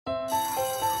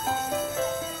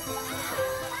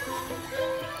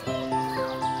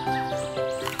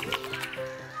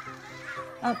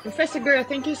Professor Gura,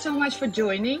 thank you so much for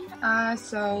joining.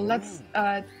 So let's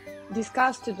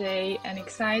discuss today an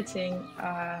exciting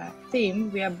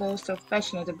theme we are both so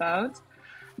passionate about,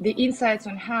 the insights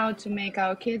on how to make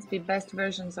our kids be best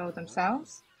versions of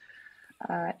themselves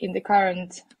in the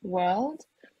current world.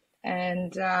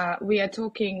 And we are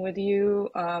talking with you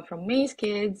from Maze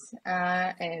Kids,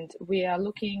 and we are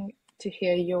looking to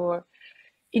hear your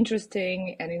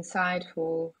interesting and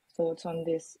insightful thoughts on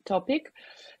this topic.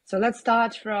 So let's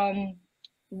start from,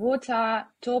 what are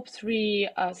top 3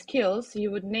 skills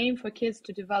you would name for kids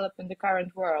to develop in the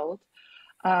current world?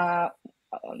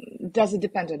 Does it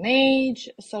depend on age,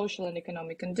 social and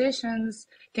economic conditions?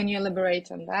 Can you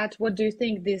elaborate on that? What do you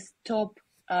think these top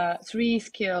 3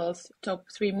 skills, top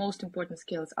 3 most important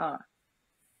skills are?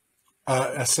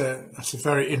 That's a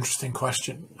very interesting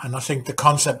question, and I think the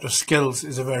concept of skills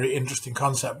is a very interesting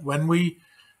concept. When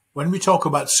we talk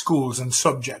about schools and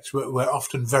subjects, we're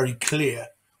often very clear.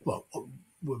 Well,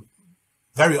 we're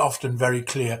very often very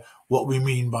clear what we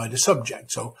mean by the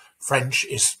subject. So French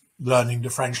is learning the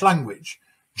French language.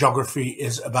 Geography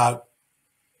is about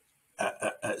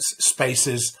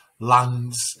spaces,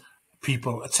 lands,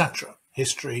 people, etc.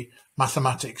 History,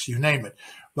 mathematics, you name it.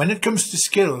 When it comes to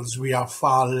skills, we are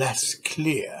far less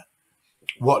clear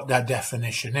what that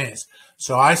definition is.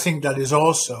 So I think that is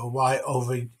also why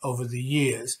over the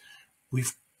years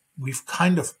we've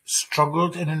kind of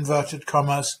struggled, in inverted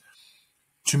commas,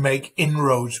 to make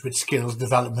inroads with skills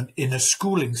development in a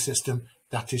schooling system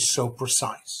that is so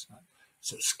precise.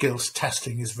 So skills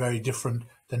testing is very different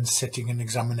than sitting an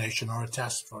examination or a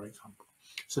test, for example.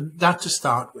 So that to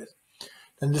start with.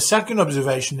 And the second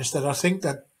observation is that I think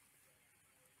that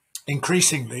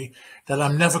increasingly that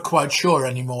I'm never quite sure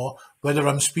anymore whether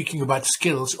I'm speaking about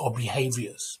skills or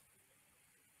behaviors.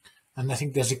 And I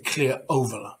think there's a clear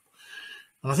overlap.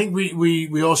 And I think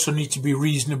we also need to be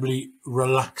reasonably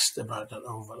relaxed about that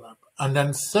overlap. And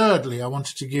then thirdly, I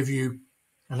wanted to give you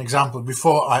an example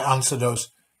before I answer those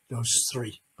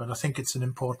 3, but I think it's an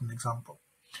important example.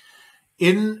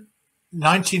 In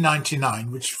 1999,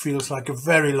 which feels like a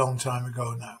very long time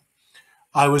ago now,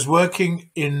 I was working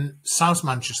in South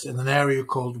Manchester in an area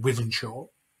called Wythenshawe,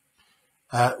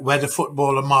 where the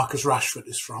footballer Marcus Rashford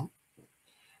is from,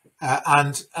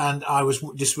 and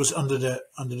this was under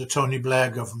the Tony Blair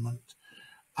government,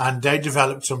 and they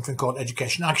developed something called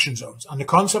Education Action Zones. And the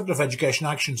concept of Education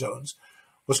Action Zones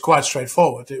was quite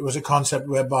straightforward. It was a concept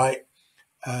whereby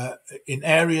in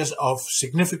areas of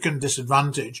significant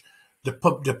disadvantage,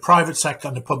 the private sector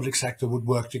and the public sector would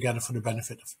work together for the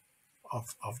benefit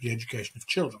of the education of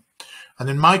children. And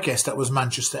in my case, that was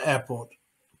Manchester Airport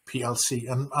PLC.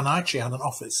 And I actually had an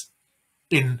office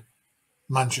in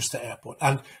Manchester Airport.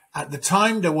 And at the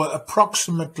time, there were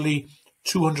approximately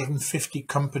 250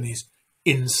 companies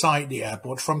inside the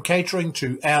airport, from catering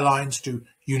to airlines to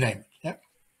you name it. Yeah?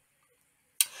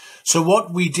 So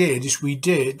what we did is we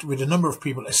did, with a number of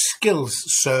people, a skills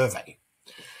survey.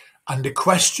 And the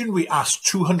question we asked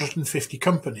 250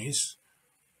 companies,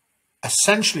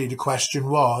 essentially the question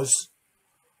was,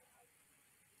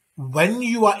 when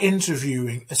you are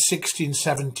interviewing a 16,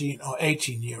 17 or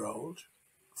 18-year-old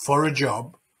for a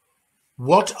job,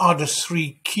 what are the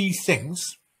 3 key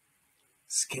things,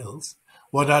 skills,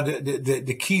 what are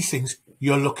the key things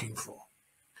you're looking for?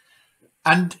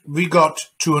 And we got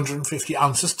 250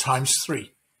 answers times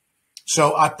 3.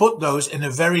 So I put those in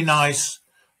a very nice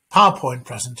PowerPoint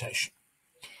presentation.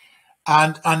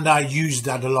 And I used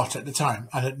that a lot at the time,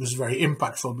 and it was very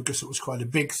impactful because it was quite a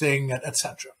big thing,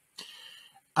 etc.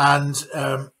 And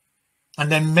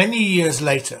then many years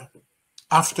later,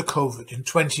 after COVID, in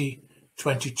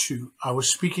 2022, I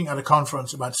was speaking at a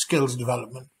conference about skills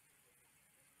development.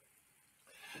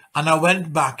 And I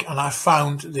went back and I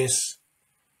found this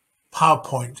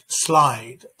PowerPoint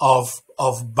slide of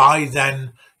by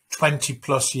then 20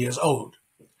 plus years old.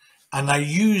 And I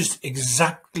used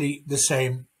exactly the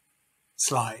same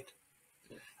slide.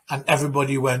 And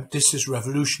everybody went, this is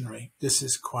revolutionary. This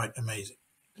is quite amazing.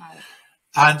 Right.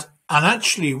 And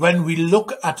actually, when we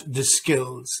look at the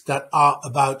skills that are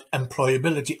about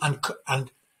employability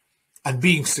and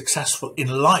being successful in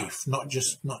life, not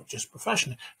just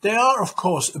professionally, they are, of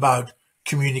course, about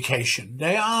communication.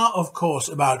 They are, of course,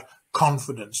 about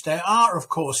confidence. They are, of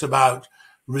course, about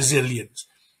resilience.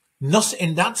 Not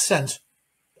in that sense,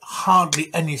 hardly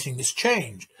anything has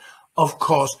changed. Of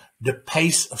course, the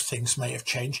pace of things may have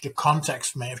changed. The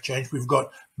context may have changed. We've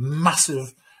got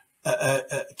massive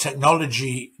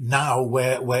technology now,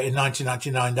 where in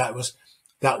 1999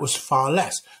 that was far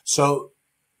less. So,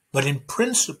 but in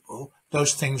principle,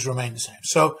 those things remain the same.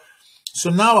 So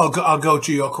now I'll go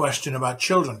to your question about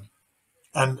children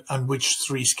and which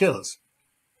 3 skills.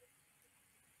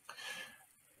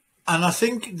 And I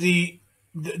think the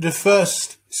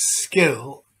first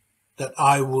skill that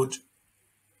I would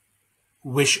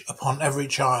wish upon every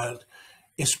child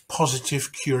is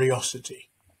positive curiosity.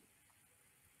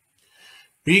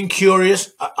 Being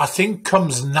curious, I think,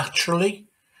 comes naturally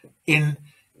in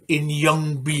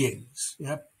young beings.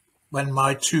 Yeah? When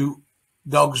my two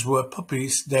dogs were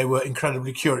puppies, they were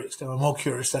incredibly curious. They were more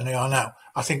curious than they are now.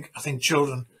 I think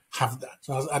children have that.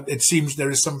 So it seems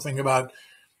there is something about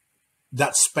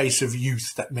that space of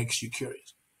youth that makes you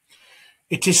curious.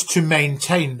 It is to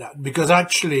maintain that, because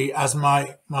actually, as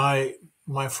my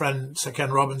friend Sir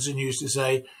Ken Robinson used to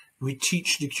say, we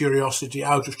teach the curiosity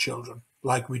out of children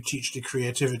like we teach the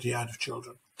creativity out of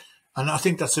children. And I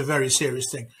think that's a very serious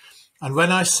thing. And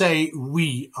when I say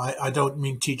we, I don't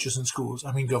mean teachers and schools,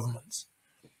 I mean governments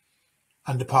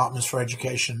and departments for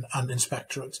education and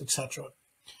inspectorates, etc.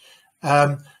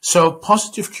 So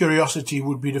positive curiosity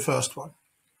would be the first one.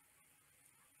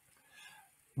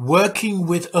 Working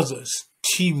with others,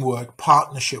 teamwork,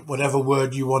 partnership, whatever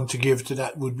word you want to give to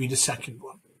that, would be the second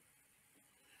one.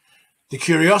 The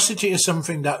curiosity is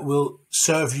something that will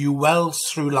serve you well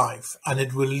through life, and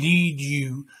it will lead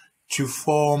you to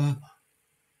form,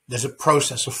 there's a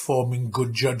process of forming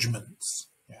good judgments.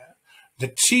 Yeah.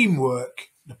 The teamwork,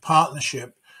 the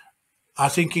partnership, I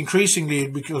think increasingly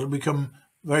it will become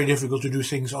very difficult to do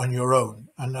things on your own.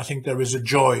 And I think there is a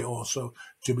joy also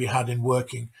to be had in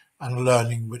working and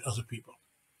learning with other people.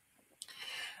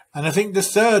 And I think the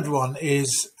third one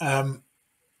is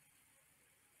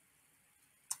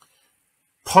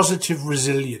positive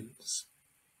resilience,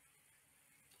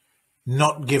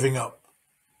 not giving up.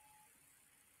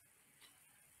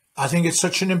 I think it's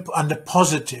such and the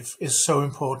positive is so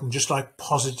important, just like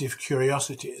positive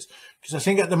curiosity is, because I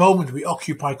think at the moment we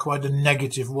occupy quite a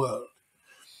negative world.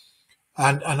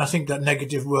 And I think that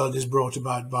negative world is brought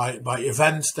about by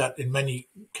events that in many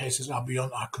cases are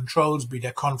beyond our controls, be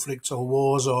there conflicts or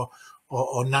wars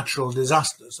or natural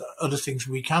disasters, other things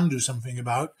we can do something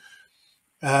about.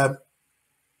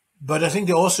 But I think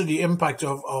also the impact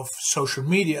of social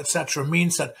media, etc.,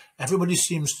 means that everybody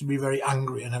seems to be very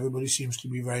angry and everybody seems to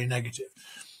be very negative.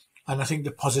 And I think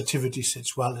the positivity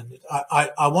sits well in it.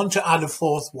 I want to add a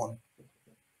fourth one,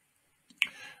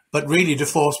 but really the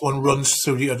fourth one runs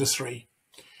through the other three,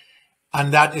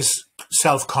 and that is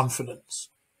self-confidence.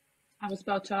 I was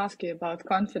about to ask you about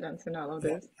confidence in all of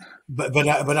this. But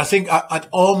I think I'd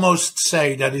almost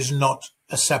say that is not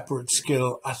a separate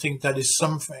skill. I think that is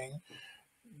something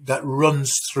that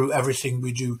runs through everything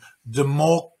we do. The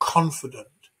more confident,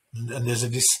 and there's a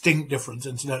distinct difference,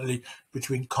 incidentally,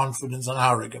 between confidence and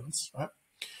arrogance, right?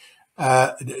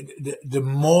 The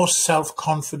more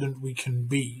self-confident we can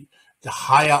be, the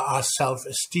higher our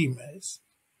self-esteem is,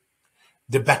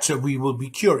 the better we will be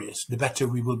curious, the better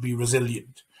we will be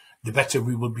resilient, the better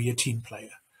we will be a team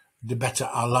player, the better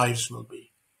our lives will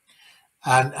be.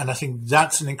 And I think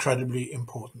that's an incredibly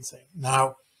important thing.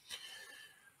 Now,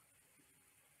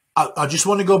 I just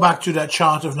want to go back to that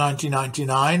chart of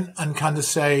 1999 and kind of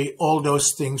say all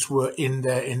those things were in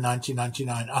there in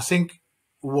 1999. I think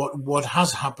what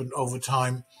has happened over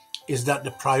time is that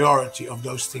the priority of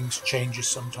those things changes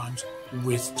sometimes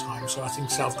with time. So I think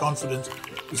self-confidence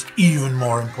is even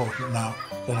more important now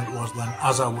than it was then,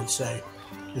 as I would say,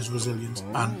 is resilience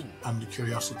and the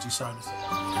curiosity side of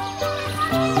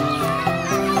things.